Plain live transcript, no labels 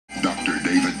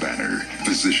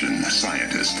physician,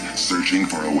 scientist, searching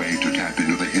for a way to tap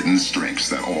into the hidden strengths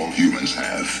that all humans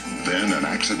have. Then an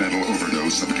accidental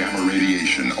overdose of gamma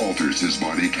radiation alters his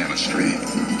body chemistry.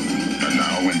 And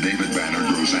now when David Banner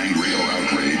grows angry or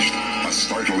outraged, a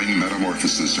startling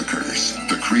metamorphosis occurs.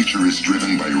 The creature is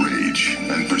driven by rage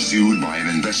and pursued by an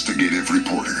investigative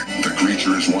reporter. The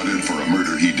creature is wanted for a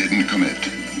murder he didn't commit.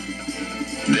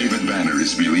 David Banner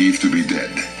is believed to be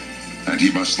dead, and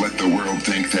he must let the world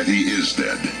think that he is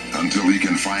dead until he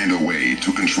can find a way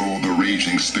to control the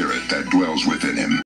raging spirit that dwells within him.